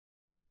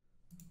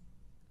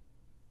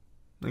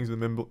Thanks to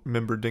the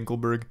member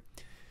Dinkelberg.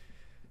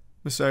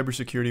 The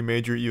cybersecurity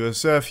major at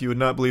USF, you would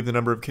not believe the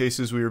number of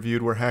cases we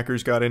reviewed where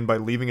hackers got in by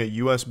leaving a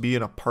USB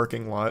in a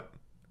parking lot.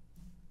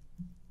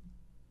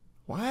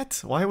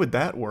 What? Why would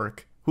that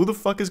work? Who the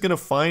fuck is gonna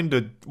find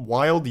a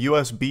wild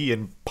USB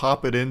and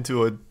pop it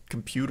into a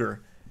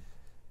computer?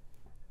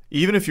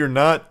 Even if you're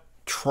not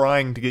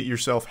trying to get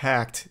yourself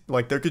hacked,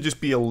 like there could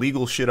just be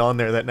illegal shit on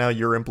there that now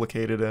you're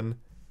implicated in.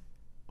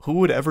 Who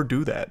would ever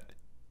do that?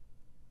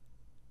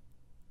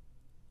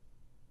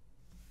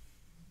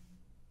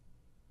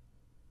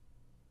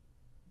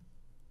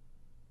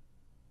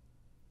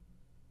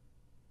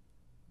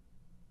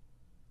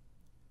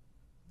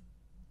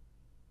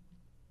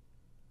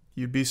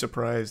 You'd be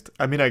surprised.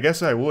 I mean, I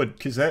guess I would,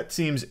 because that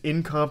seems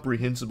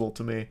incomprehensible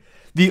to me.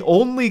 The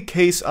only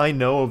case I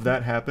know of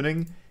that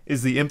happening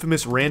is the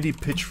infamous Randy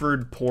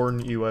Pitchford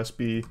porn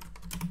USB,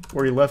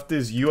 where he left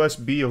his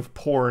USB of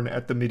porn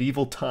at the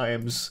medieval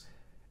times,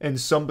 and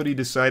somebody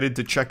decided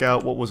to check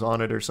out what was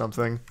on it or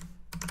something.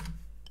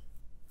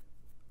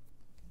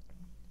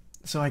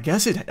 So I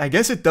guess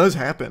it does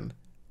happen.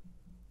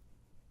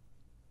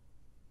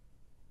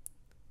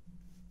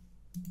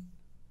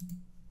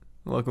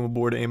 Welcome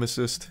aboard, Aim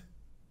Assist.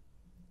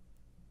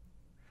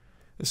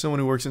 As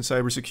someone who works in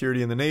cybersecurity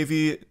in the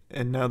Navy,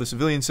 and now the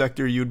civilian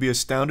sector, you would be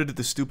astounded at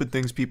the stupid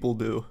things people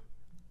do.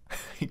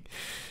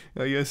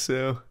 I guess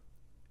so.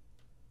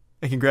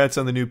 And congrats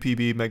on the new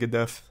PB,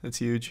 Megadef. That's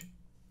huge.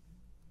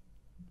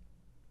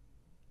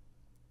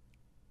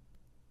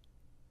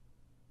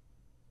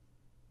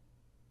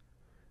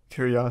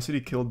 Curiosity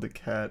killed the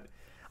cat.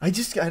 I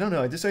don't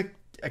know.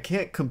 I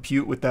can't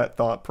compute with that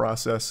thought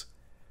process.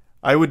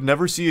 I would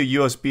never see a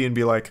USB and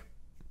be like,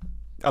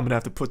 I'm gonna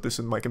have to put this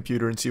in my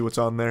computer and see what's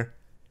on there.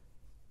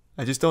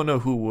 I just don't know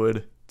who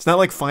would. It's not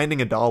like finding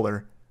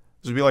 $1.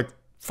 This would be like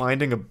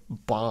finding a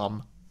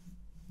bomb.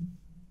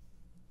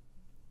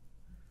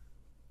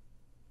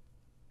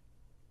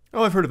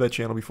 Oh, I've heard of that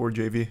channel before,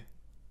 JV.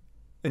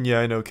 And yeah,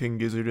 I know King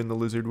Gizzard and the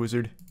Lizard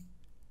Wizard.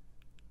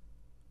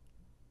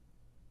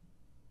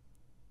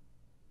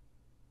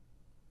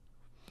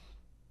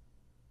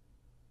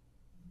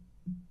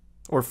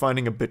 Or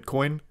finding a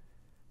Bitcoin.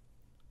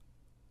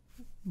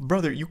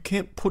 Brother, you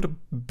can't put a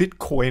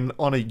Bitcoin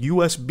on a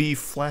USB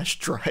flash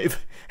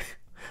drive.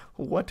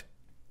 What?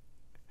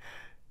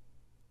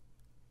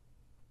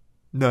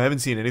 No, I haven't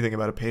seen anything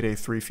about a Payday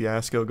 3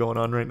 fiasco going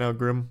on right now,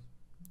 Grim.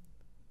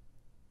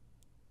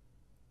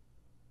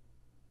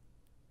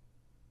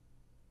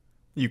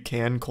 You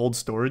can cold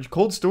storage.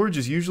 Cold storage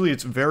is usually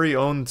its very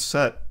own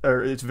set,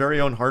 or its very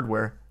own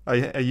hardware.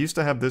 I used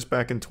to have this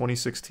back in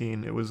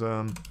 2016. It was,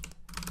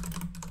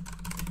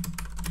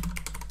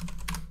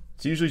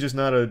 it's usually just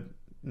not a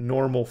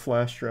normal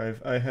flash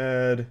drive. I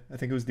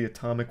think it was the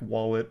Atomic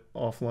Wallet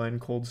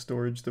offline cold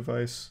storage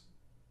device.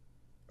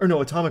 Or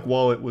no, Atomic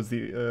Wallet was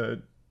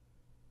the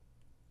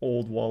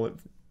old wallet.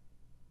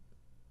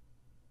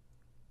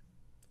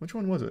 Which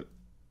one was it?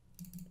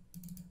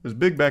 It was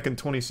big back in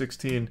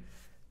 2016.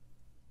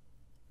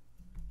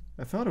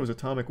 I thought it was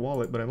Atomic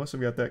Wallet, but I must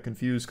have got that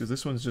confused because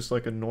this one's just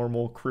like a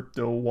normal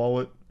crypto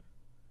wallet.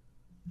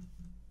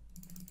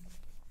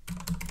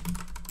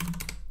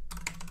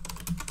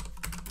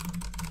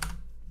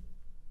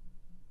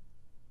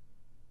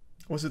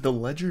 Was it the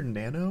Ledger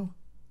Nano?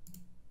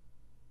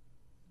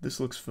 This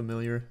looks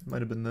familiar.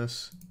 Might have been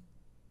this.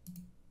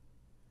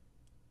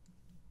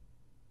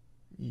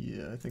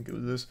 Yeah, I think it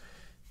was this.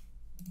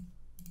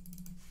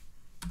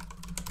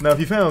 Now, if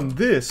you found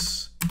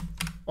this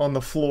on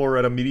the floor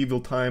at a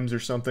medieval times or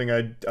something,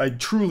 I'd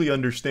truly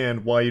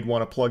understand why you'd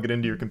want to plug it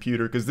into your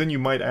computer, because then you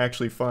might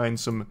actually find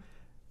some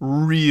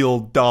real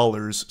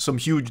dollars, some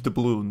huge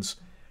doubloons.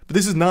 But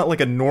this is not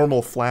like a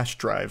normal flash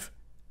drive.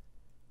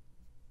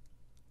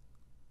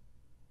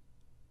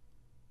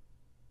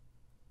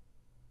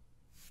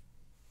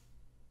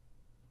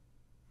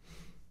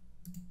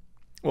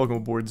 Welcome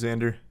aboard,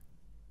 Xander.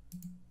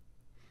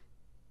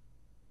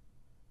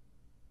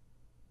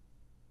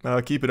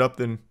 Keep it up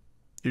then.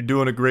 You're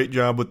doing a great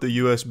job with the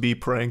USB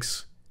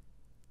pranks.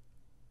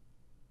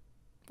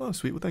 Oh,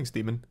 sweet. Well, thanks,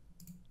 Demon.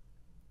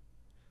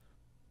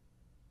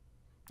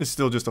 It's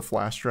still just a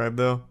flash drive,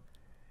 though.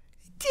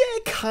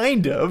 Yeah,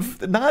 kind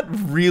of. Not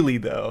really,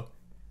 though.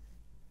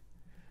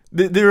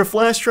 They're a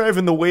flash drive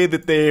in the way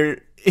that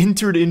they're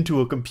entered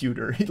into a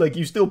computer. Like,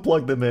 you still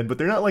plug them in, but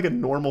they're not like a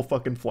normal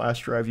fucking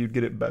flash drive you'd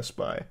get at Best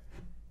Buy.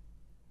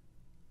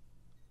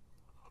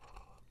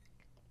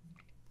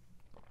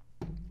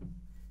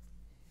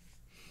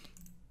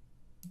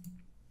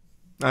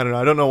 I don't know.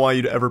 I don't know why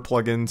you'd ever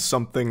plug in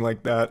something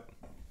like that.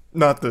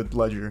 Not the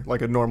Ledger,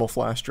 like a normal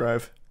flash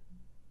drive.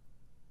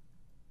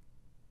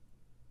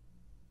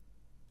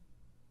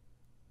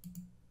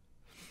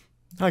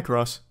 Hi,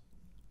 Cross.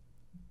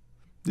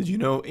 Did you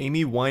know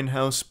Amy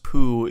Winehouse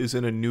poo is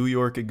in a New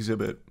York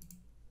exhibit?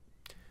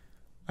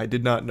 I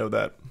did not know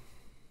that.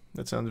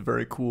 That sounds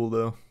very cool,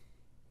 though.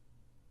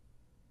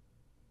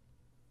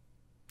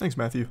 Thanks,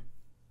 Matthew.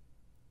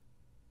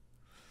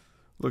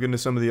 Look into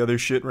some of the other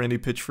shit Randy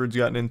Pitchford's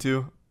gotten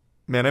into.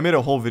 Man, I made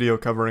a whole video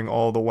covering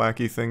all the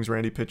wacky things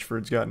Randy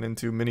Pitchford's gotten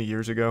into many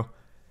years ago.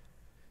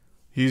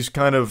 He's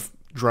kind of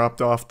dropped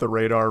off the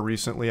radar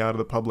recently out of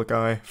the public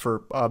eye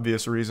for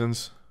obvious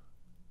reasons.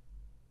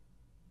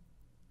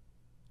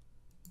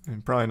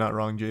 And probably not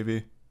wrong,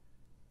 JV.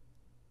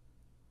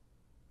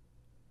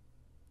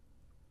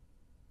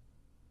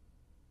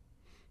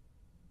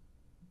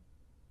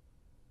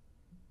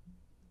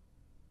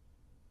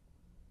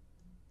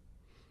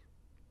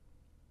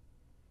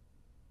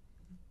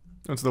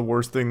 That's the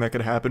worst thing that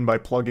could happen by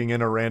plugging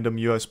in a random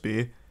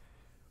USB.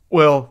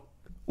 Well,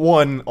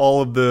 one,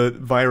 all of the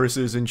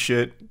viruses and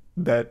shit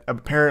that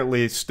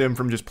apparently stem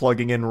from just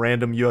plugging in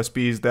random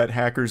USBs that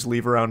hackers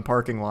leave around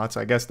parking lots.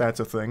 I guess that's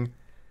a thing.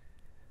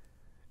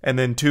 And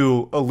then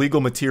two,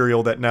 illegal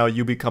material that now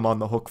you become on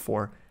the hook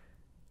for.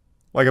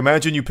 Like,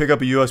 imagine you pick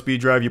up a USB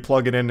drive, you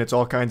plug it in, and it's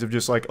all kinds of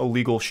just, like,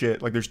 illegal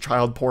shit. Like, there's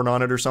child porn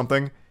on it or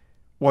something.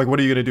 Like,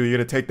 what are you gonna do? You're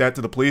gonna take that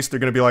to the police? They're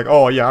gonna be like,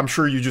 oh, yeah, I'm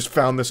sure you just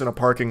found this in a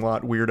parking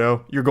lot,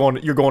 weirdo. You're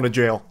going to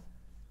jail.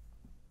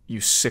 You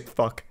sick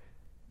fuck.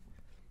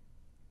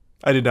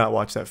 I did not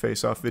watch that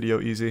face-off video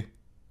easy.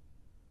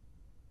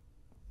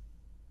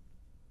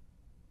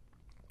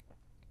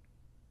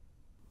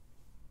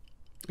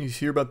 You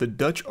hear about the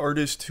Dutch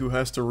artist who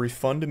has to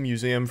refund a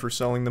museum for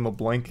selling them a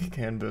blank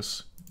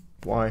canvas.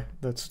 Why?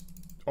 That's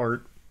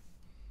art.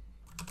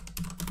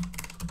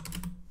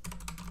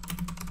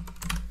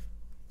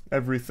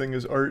 Everything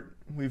is art.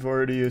 We've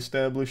already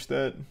established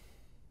that.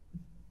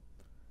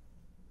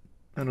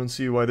 I don't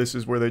see why this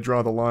is where they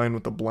draw the line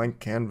with the blank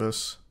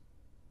canvas.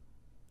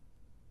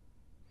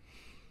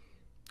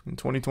 In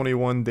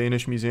 2021,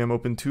 Danish museum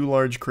opened 2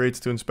 large crates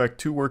to inspect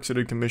 2 works it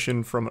had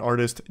commissioned from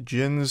artist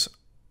Jens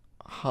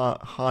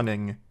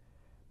Honning.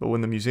 But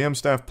when the museum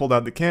staff pulled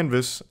out the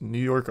canvas, a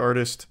new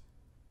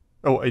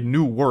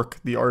work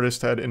the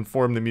artist had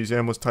informed the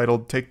museum was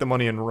titled "Take the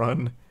Money and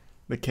Run."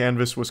 The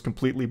canvas was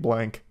completely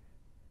blank.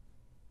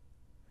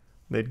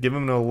 They'd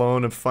given him a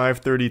loan of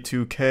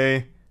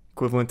 $532K,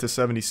 equivalent to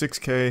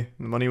 $76K, and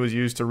the money was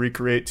used to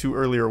recreate 2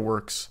 earlier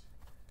works.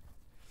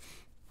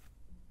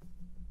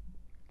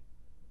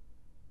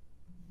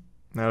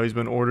 Now he's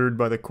been ordered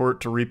by the court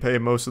to repay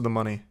most of the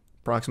money,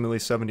 approximately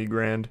 70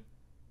 grand.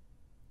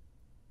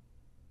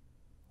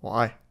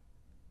 Why?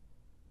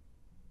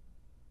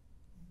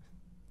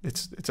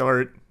 It's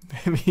art.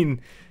 I mean,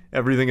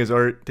 everything is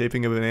art.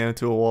 Taping a banana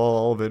to a wall,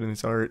 all of it, and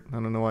it's art. I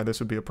don't know why this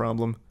would be a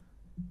problem.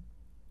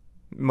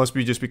 It must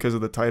be just because of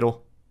the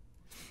title.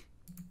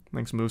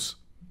 Thanks, Moose.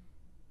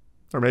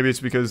 Or maybe it's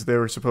because they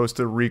were supposed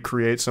to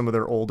recreate some of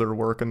their older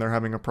work and they're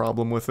having a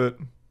problem with it.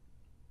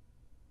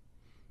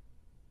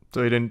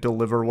 So he didn't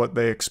deliver what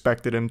they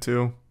expected him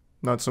to.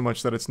 Not so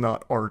much that it's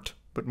not art,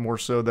 but more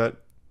so that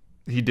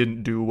he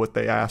didn't do what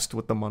they asked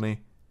with the money.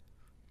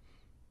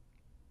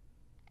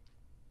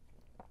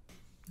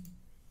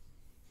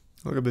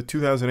 Look at the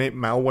 2008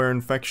 malware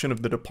infection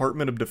of the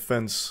Department of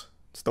Defense.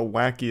 It's the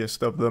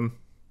wackiest of them.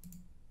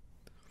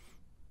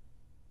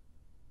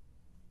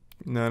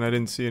 No, and I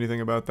didn't see anything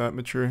about that,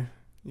 Mature.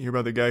 You hear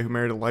about the guy who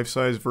married a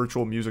life-size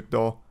virtual music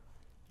doll.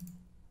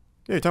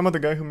 Yeah, you're talking about the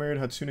guy who married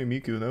Hatsune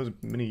Miku. That was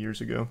many years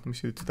ago. Let me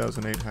see the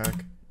 2008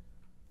 hack.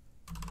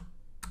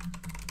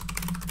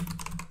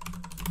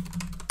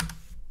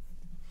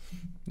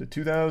 The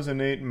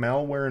 2008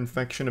 malware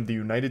infection of the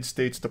United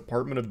States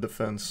Department of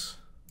Defense.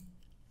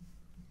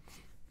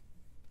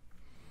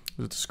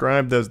 It was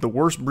described as the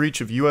worst breach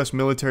of U.S.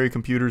 military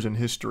computers in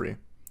history.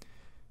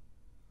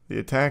 The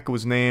attack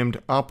was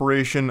named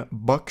Operation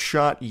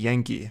Buckshot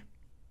Yankee,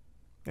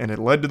 and it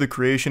led to the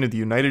creation of the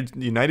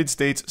United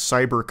States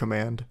Cyber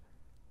Command.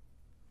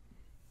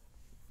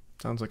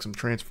 Sounds like some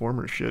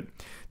Transformers shit.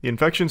 The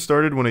infection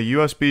started when a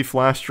USB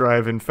flash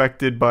drive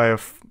infected by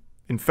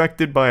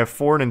a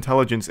foreign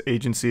intelligence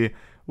agency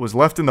was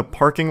left in the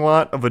parking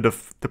lot of a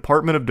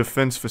Department of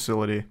Defense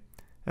facility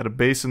at a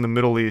base in the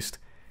Middle East.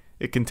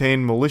 It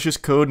contained malicious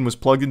code and was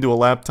plugged into a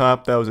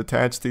laptop that was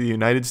attached to the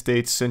United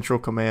States Central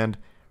Command.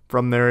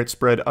 From there, it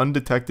spread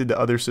undetected to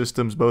other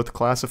systems, both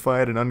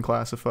classified and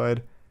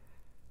unclassified.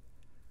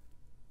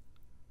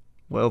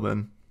 Well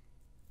then.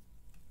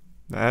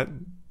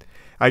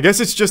 I guess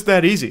it's just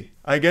that easy.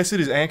 I guess it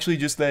is actually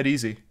just that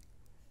easy.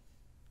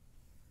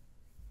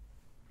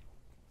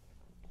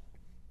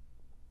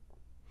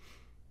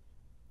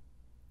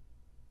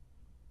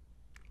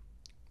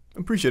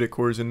 Appreciate it,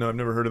 Corzin. No, I've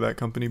never heard of that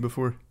company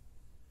before.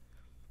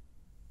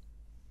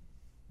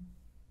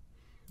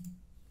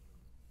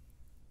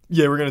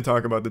 Yeah, we're going to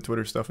talk about the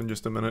Twitter stuff in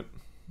just a minute.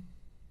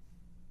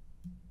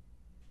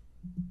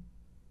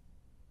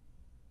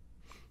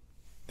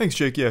 Thanks,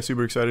 Jake. Yeah,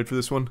 super excited for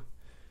this one.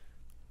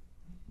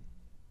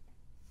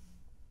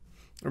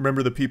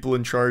 Remember, the people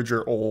in charge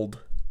are old.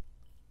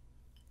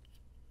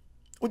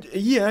 Well,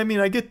 yeah, I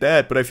mean, I get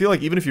that, but I feel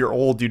like even if you're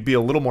old, you'd be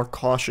a little more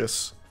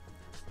cautious.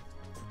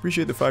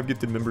 Appreciate the 5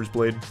 gifted members,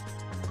 Blade.